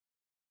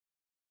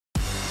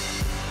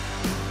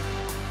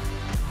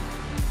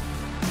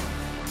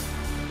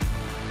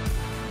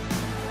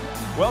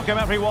Welcome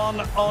everyone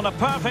on a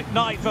perfect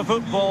night for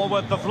football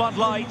with the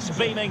floodlights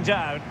beaming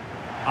down.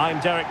 I'm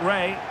Derek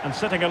Ray, and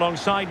sitting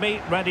alongside me,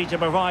 ready to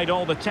provide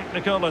all the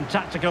technical and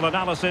tactical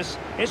analysis,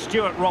 is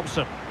Stuart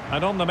Robson.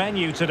 And on the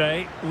menu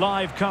today,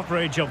 live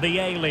coverage of the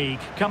A-League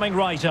coming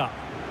right up.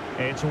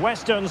 It's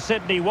Western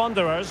Sydney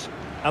Wanderers,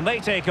 and they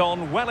take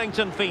on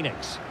Wellington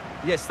Phoenix.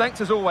 Yes, thanks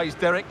as always,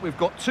 Derek. We've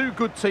got two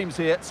good teams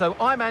here, so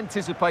I'm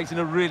anticipating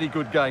a really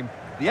good game.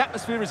 The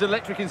atmosphere is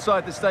electric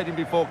inside the stadium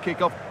before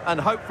kick-off,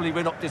 and hopefully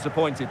we're not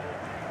disappointed.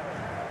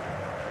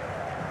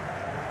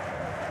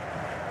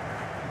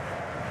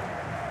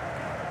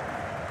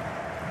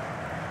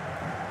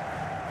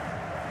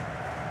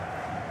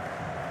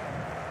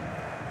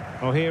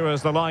 Well, here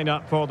is the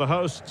lineup for the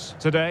hosts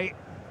today.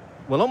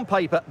 Well, on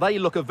paper, they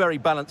look a very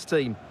balanced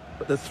team.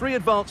 But the three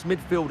advanced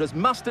midfielders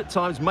must at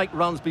times make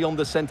runs beyond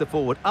the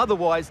centre-forward.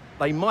 Otherwise,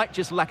 they might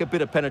just lack a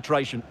bit of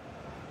penetration.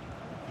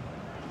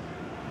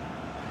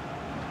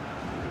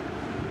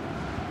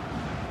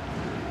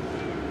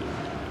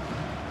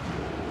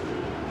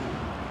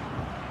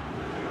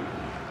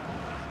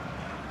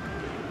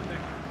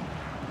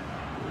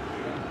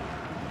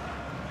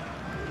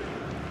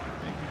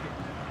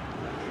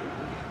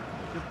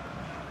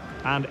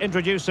 And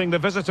introducing the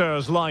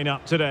visitors'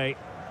 lineup today.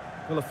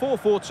 Well, a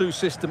 4-4-2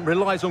 system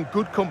relies on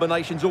good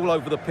combinations all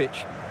over the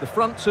pitch. The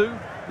front two,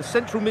 the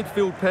central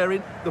midfield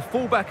pairing, the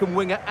fullback and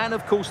winger, and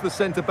of course the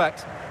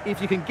centre-backs.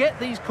 If you can get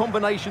these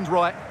combinations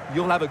right,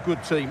 you'll have a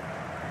good team.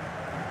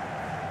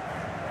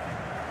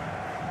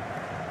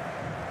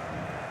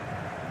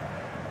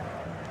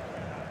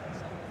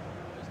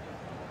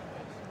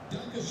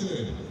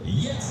 Dankeschön.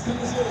 Jetzt kann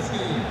es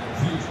losgehen.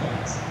 Viel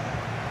Spaß.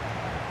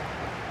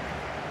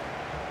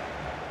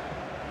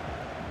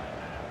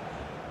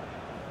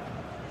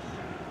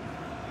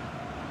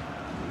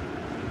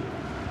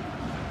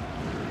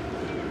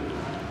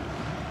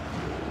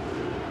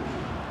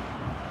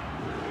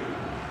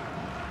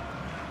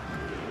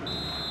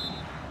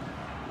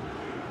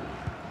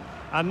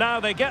 And now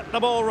they get the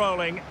ball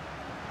rolling.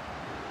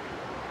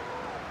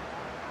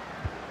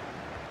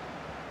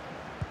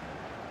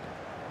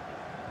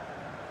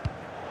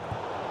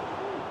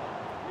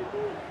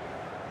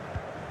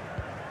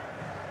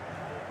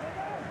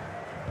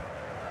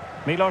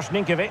 Milos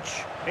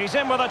Ninkovic, he's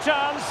in with a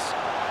chance.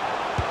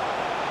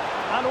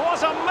 And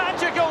what a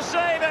magical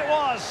save it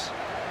was!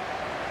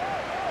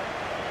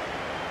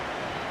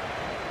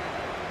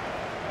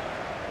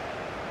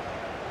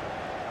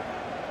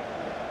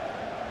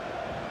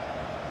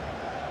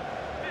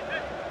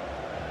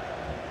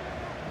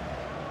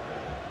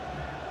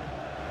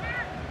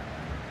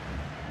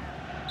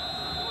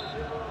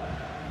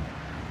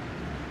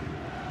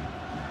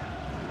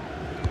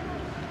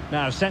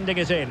 Now sending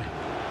it in.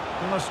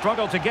 Will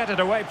struggle to get it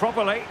away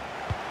properly.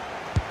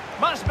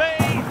 Must be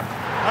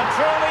a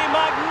truly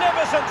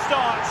magnificent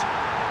start.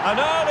 An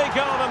early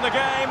goal in the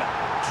game,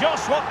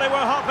 just what they were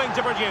hoping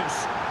to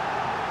produce.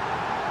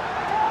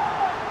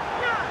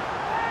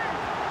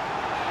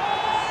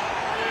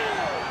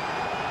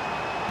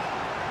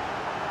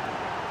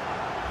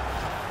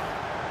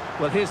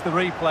 Well, here's the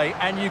replay,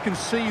 and you can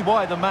see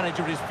why the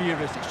manager is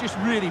furious. It's just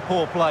really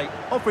poor play,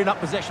 offering up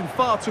possession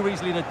far too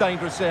easily in a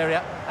dangerous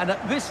area. And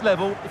at this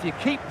level, if you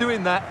keep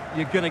doing that,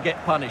 you're going to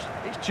get punished.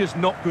 It's just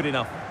not good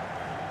enough.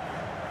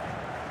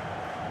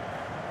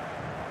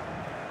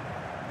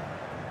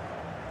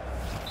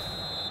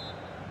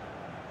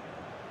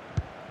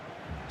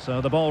 So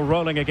the ball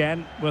rolling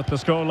again, with the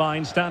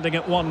scoreline standing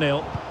at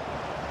 1-0.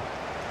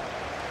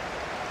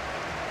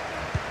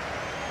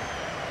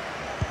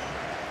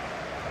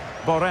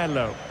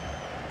 Borrello.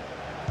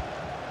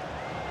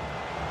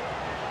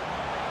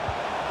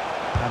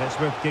 And it's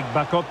with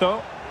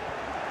Gigbakotto.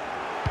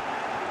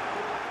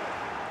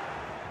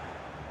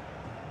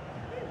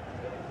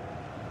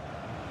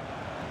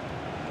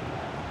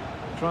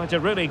 Trying to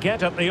really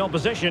get at the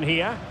opposition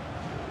here.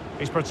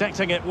 He's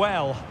protecting it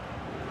well.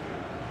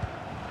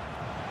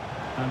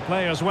 And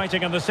players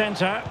waiting in the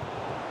centre.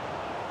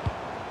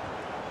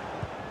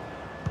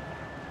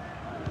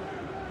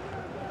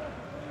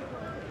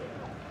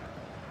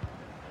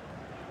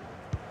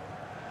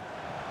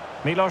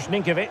 Milos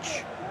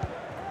Ninkovic.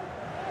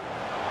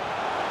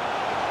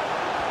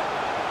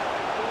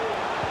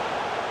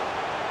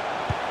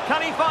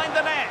 Can he find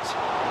the net?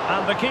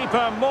 And the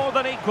keeper more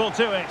than equal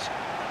to it.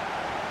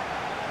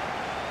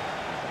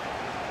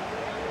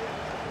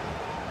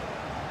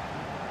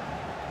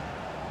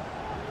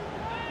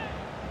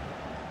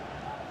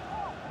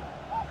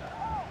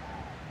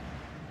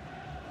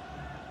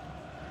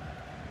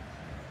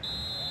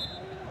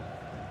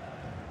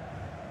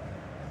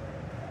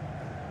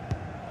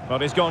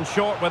 But he's gone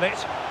short with it.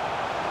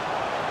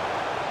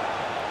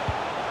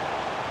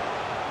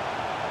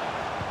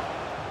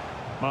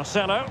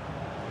 Marcelo.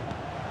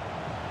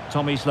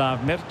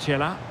 Tomislav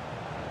Mircela.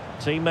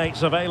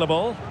 Teammates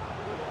available.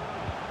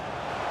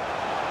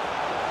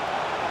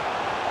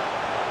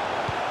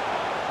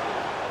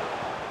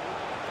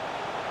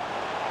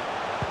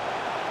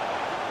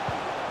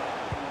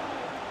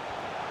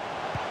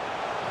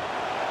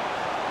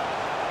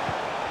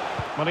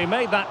 Well, he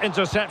made that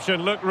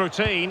interception look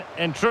routine.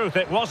 In truth,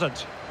 it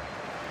wasn't.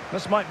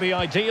 This might be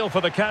ideal for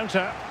the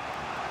counter.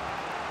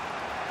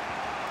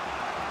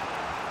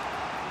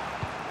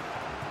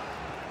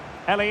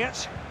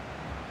 Elliott.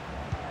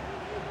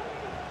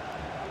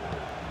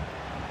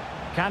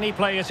 Can he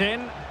play it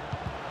in?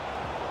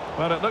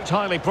 Well, it looked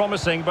highly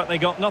promising, but they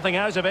got nothing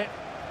out of it.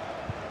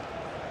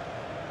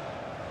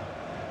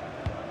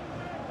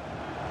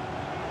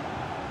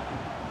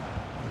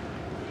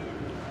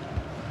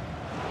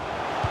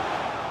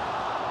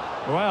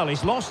 Well,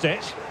 he's lost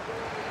it.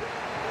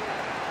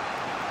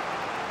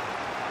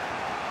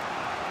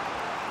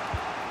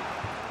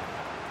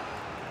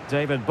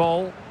 David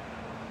Ball.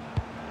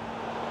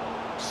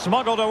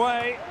 Smuggled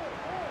away.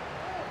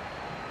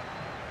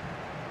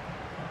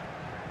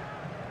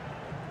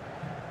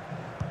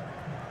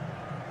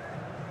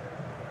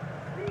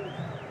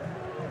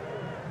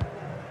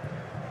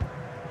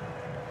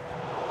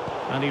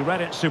 And he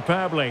read it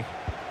superbly.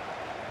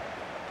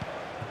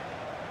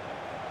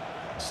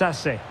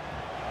 Sassi.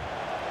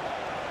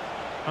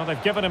 Well,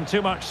 they've given him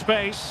too much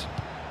space.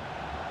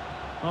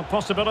 Well,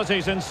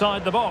 possibilities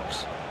inside the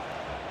box.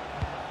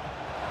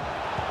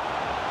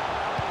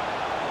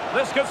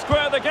 This could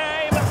square the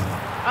game.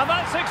 And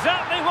that's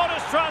exactly what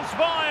has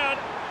transpired.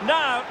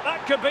 Now,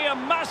 that could be a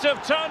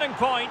massive turning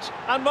point,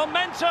 and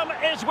momentum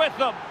is with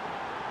them.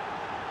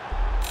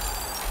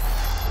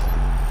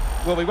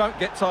 Well, we won't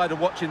get tired of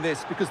watching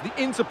this because the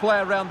interplay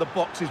around the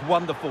box is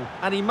wonderful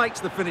and he makes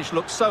the finish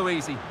look so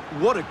easy.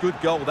 What a good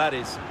goal that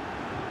is.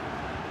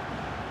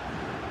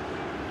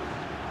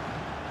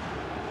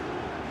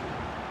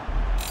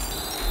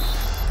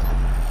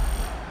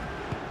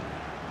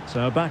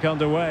 So back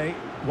underway.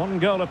 1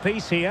 goal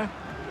apiece here.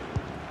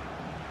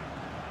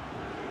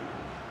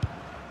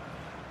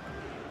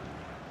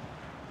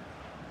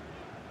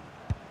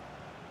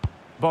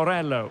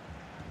 Borrello.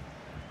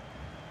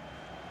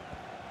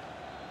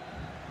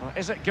 Well,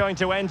 is it going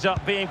to end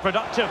up being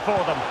productive for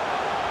them?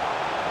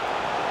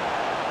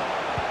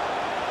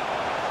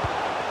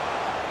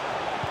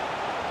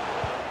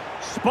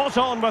 Spot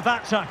on with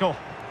that tackle.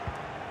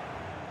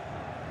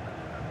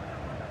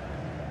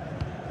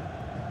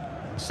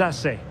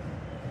 Sassi.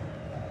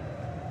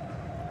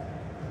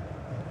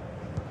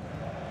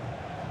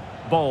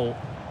 Ball.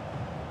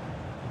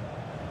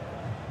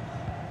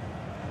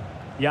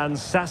 Jan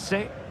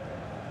Sassi.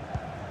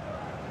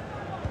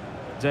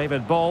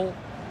 David Ball.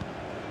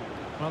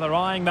 Well, they're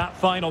eyeing that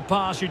final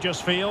pass, you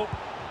just feel.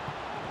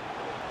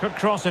 Could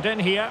cross it in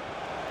here.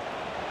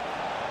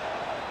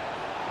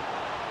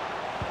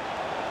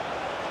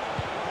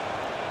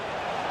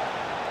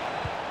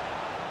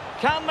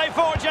 Can they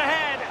forge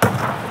ahead?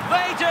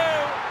 They do!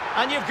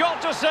 And you've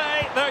got to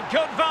say they're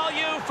good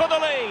value for the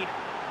lead.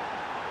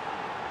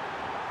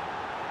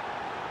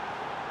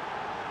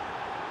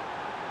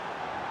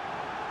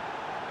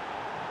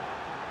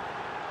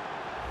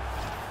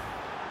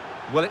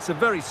 Well, it's a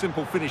very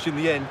simple finish in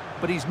the end,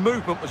 but his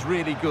movement was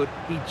really good.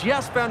 He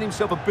just found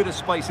himself a bit of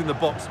space in the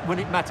box when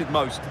it mattered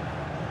most.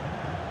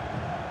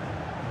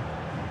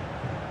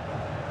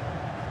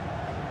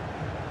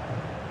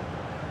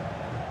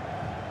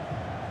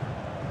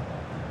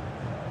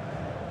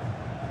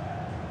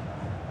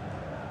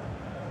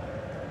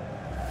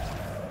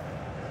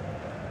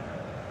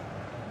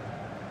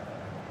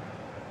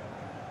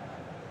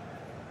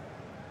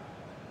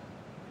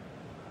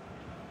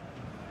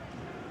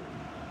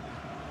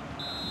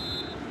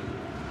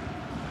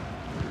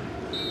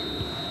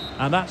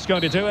 And that's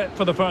going to do it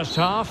for the first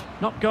half.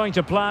 Not going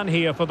to plan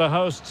here for the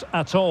hosts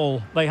at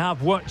all. They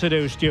have work to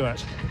do,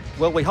 Stuart.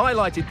 Well, we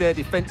highlighted their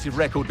defensive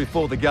record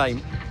before the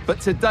game,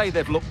 but today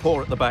they've looked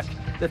poor at the back.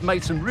 They've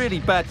made some really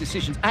bad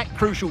decisions at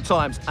crucial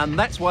times, and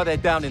that's why they're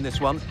down in this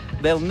one.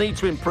 They'll need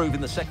to improve in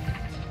the second.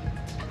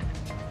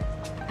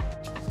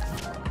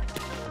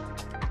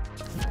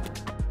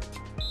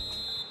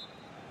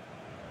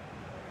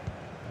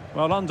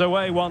 Well,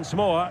 underway once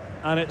more,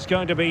 and it's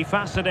going to be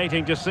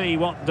fascinating to see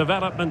what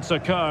developments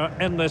occur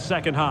in this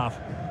second half.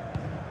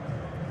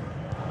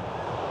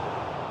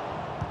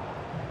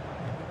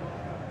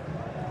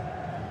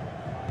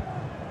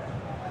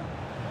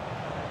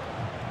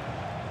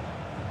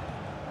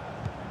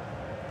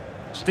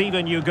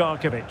 Steven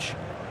Ugorkovic.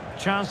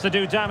 Chance to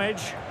do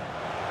damage.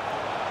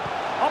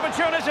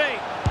 Opportunity.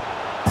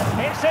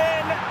 It's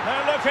in.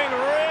 They're looking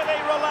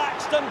really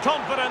relaxed and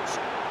confident,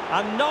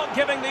 and not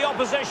giving the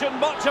opposition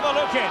much of a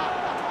look in.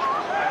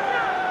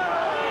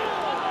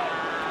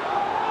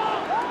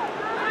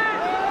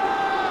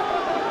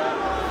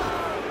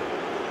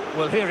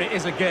 Well, here it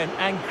is again,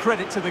 and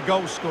credit to the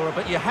goal scorer,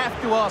 but you have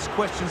to ask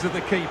questions of the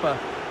keeper.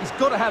 He's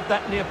got to have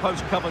that near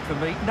post covered for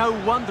me. No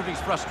wonder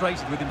he's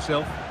frustrated with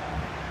himself.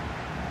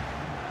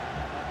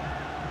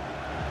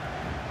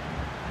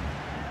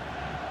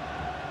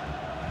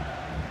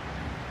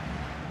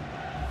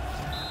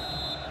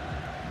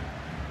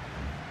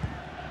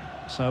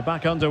 So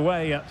back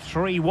underway at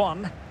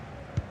 3-1.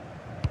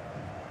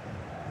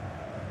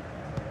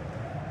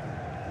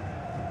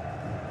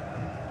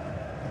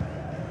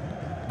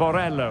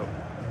 Borrello.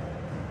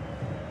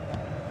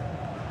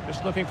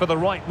 Just looking for the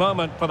right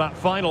moment for that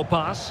final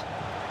pass.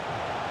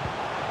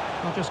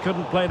 I just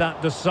couldn't play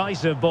that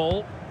decisive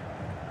ball.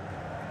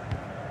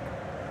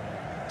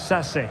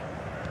 Sassi.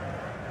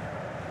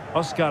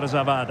 Oscar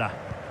Zavada.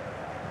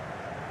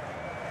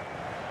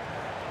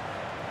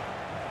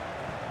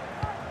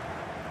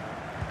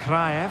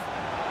 Kraev.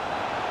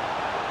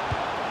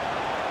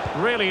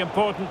 Really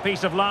important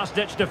piece of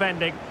last-ditch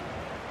defending.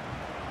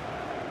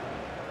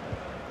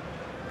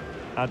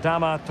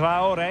 Adama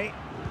Traore.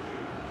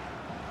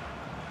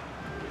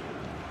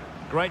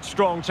 Great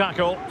strong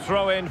tackle,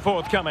 throw in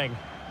forthcoming.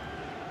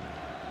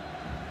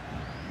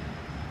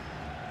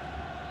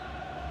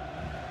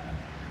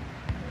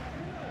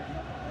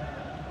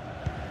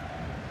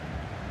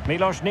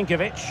 Milos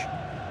Ninkovic.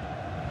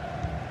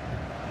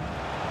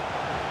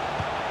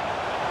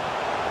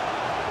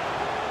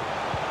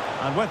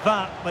 And with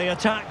that, the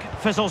attack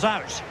fizzles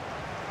out.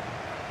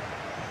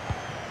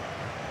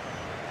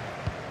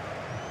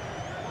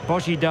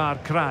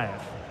 Božidar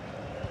Kraev.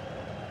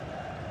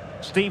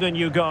 Steven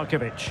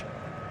Ugorkovic.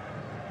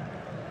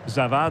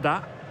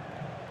 Zavada.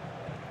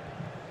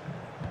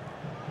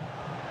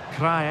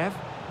 Kraev.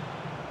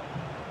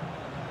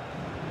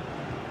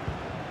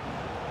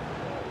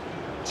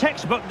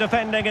 Textbook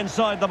defending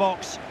inside the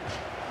box.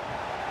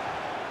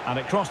 And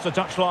it crossed the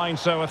touchline,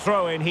 so a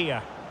throw in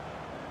here.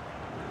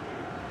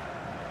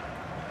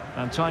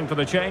 And time for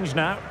the change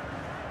now.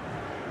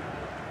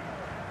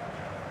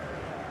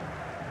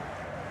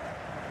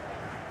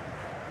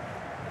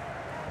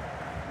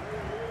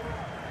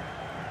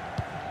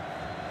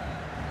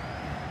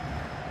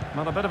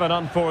 Well, a bit of an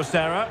unforced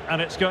error,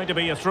 and it's going to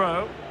be a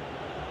throw.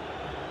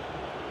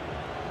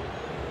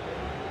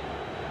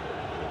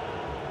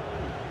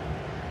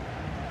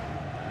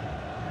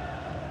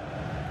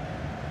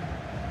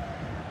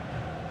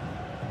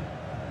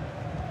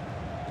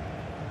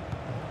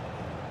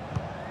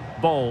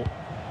 Ball.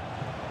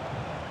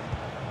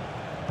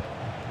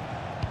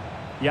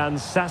 Jan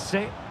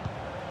Sassi.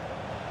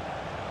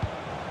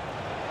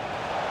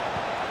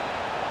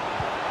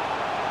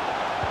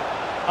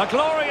 A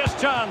glorious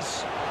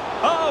chance.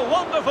 Oh,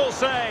 wonderful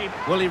save.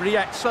 Well, he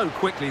reacts so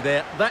quickly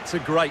there. That's a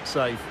great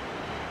save.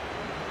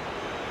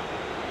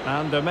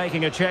 And they're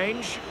making a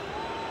change.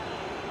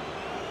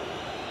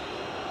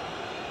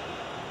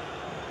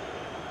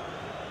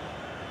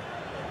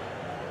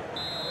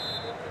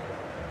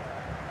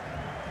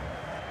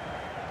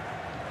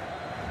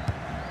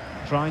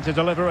 Trying to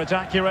deliver it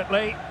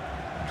accurately.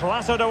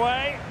 Clattered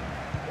away.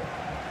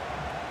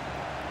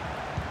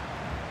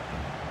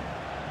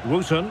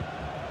 Wooten.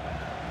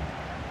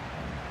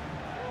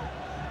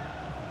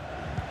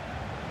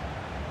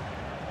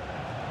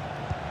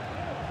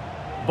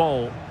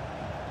 Ball.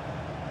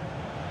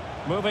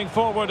 Moving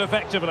forward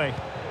effectively.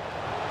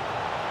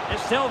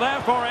 It's still there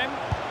for him.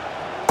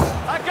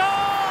 A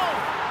goal!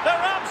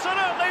 They're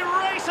absolutely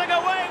racing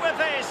away with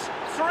this.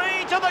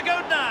 3 to the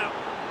good now.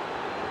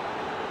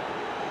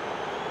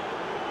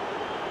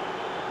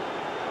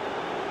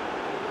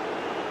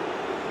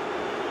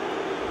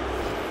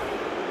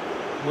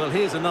 Well,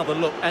 here's another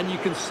look, and you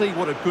can see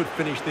what a good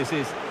finish this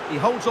is. He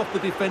holds off the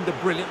defender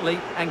brilliantly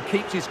and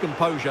keeps his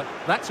composure.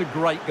 That's a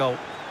great goal.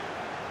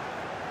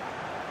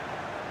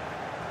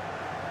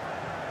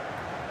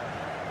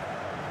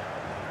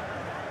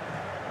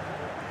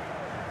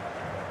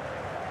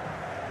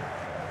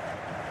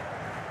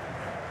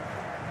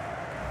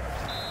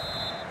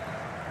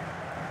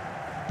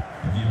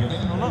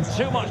 Well, not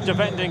too much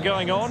defending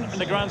going on in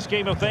the grand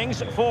scheme of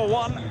things.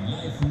 4-1.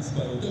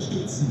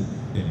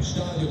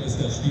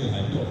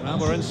 Now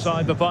we're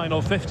inside the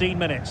final 15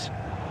 minutes.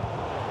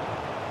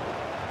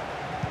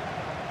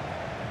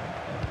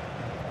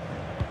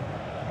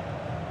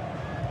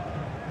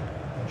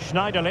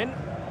 Schneiderlin.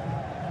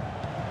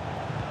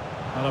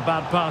 And a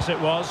bad pass it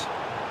was.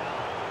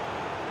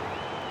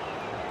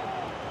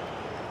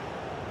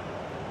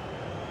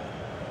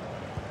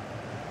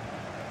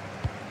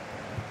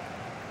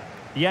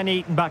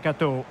 Yannick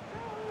Bakato.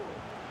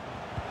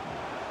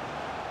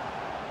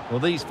 Well,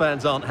 these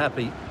fans aren't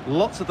happy.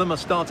 Lots of them are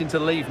starting to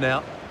leave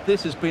now.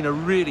 This has been a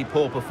really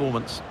poor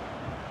performance.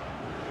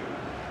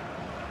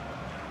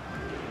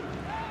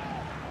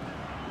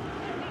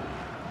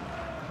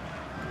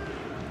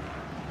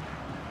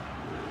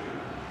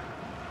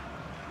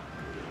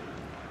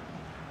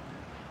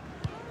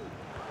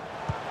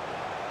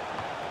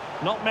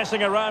 Not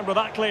messing around with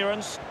that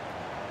clearance.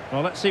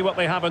 Well, let's see what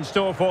they have in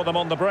store for them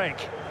on the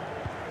break.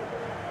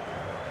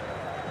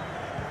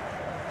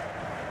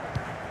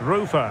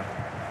 Rufer.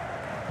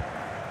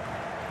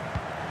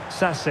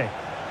 Sassi.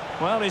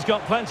 Well, he's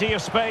got plenty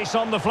of space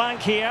on the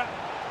flank here.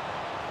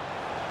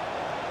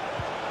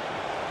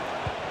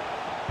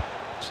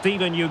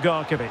 Steven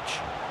Ugorkovic.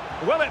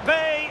 Will it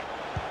be?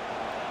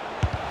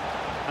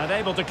 And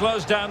able to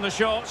close down the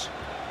shot.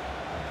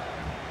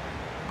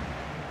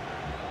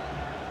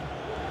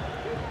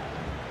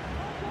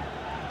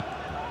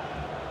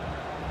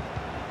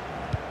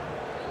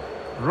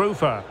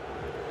 Rufer.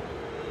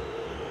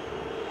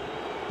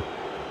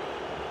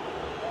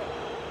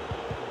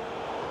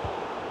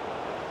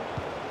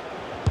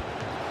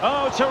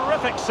 Oh,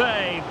 terrific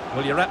save.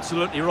 Well, you're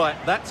absolutely right.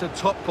 That's a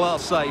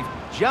top-class save.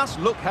 Just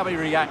look how he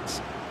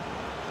reacts.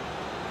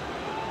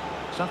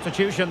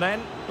 Substitution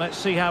then. Let's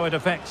see how it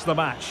affects the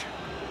match.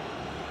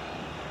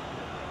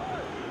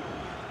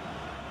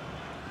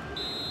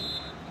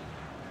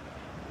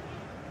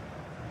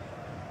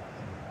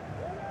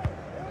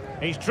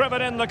 He's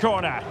driven in the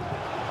corner.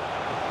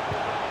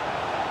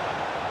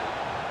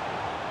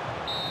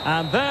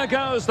 And there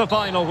goes the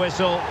final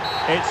whistle.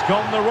 It's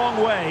gone the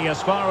wrong way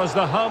as far as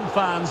the home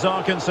fans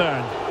are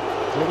concerned.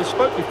 Well, we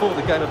spoke before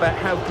the game about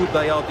how good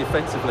they are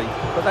defensively,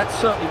 but that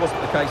certainly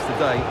wasn't the case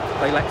today.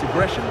 They lacked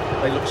aggression,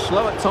 they looked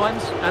slow at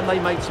times, and they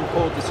made some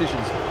poor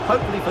decisions.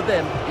 Hopefully for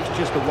them, it's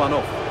just a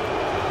one-off.